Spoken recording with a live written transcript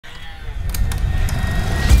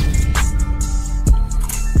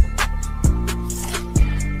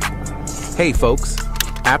Hey folks,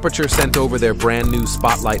 Aputure sent over their brand new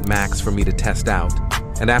Spotlight Max for me to test out,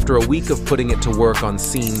 and after a week of putting it to work on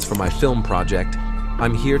scenes for my film project,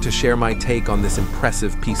 I'm here to share my take on this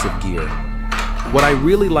impressive piece of gear. What I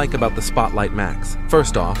really like about the Spotlight Max,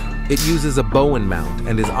 first off, it uses a Bowen mount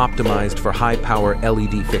and is optimized for high-power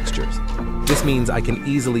LED fixtures. This means I can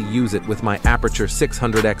easily use it with my Aputure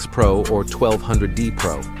 600X Pro or 1200D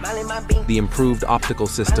Pro. The improved optical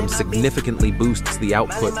system significantly boosts the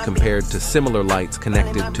output compared to similar lights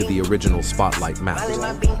connected to the original Spotlight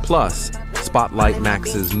mount. Plus, Spotlight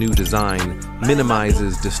Max's new design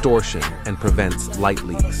minimizes distortion and prevents light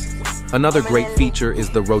leaks. Another great feature is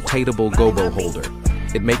the rotatable gobo holder.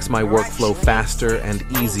 It makes my workflow faster and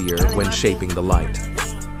easier when shaping the light.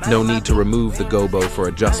 No need to remove the gobo for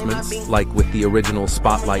adjustments, like with the original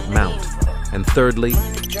Spotlight mount. And thirdly,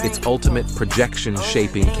 its ultimate projection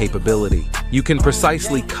shaping capability. You can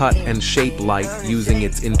precisely cut and shape light using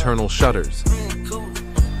its internal shutters.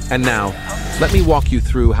 And now, let me walk you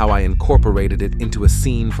through how I incorporated it into a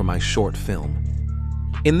scene for my short film.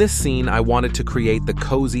 In this scene, I wanted to create the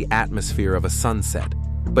cozy atmosphere of a sunset,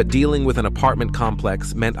 but dealing with an apartment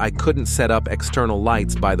complex meant I couldn't set up external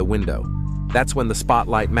lights by the window. That's when the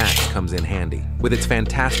Spotlight Max comes in handy. With its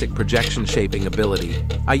fantastic projection shaping ability,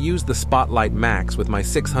 I used the Spotlight Max with my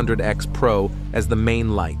 600X Pro as the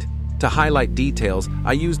main light. To highlight details,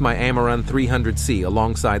 I used my Amaran 300C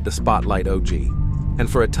alongside the Spotlight OG. And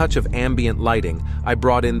for a touch of ambient lighting, I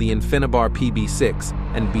brought in the Infinibar PB6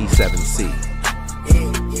 and B7C.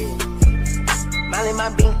 Molly my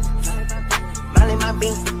bean, Molly my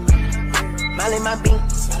bean, Molly my bean,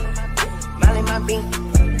 Molly my bean,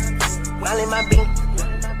 Molly my bean,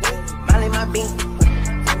 Molly my bean,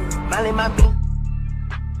 Molly my bean.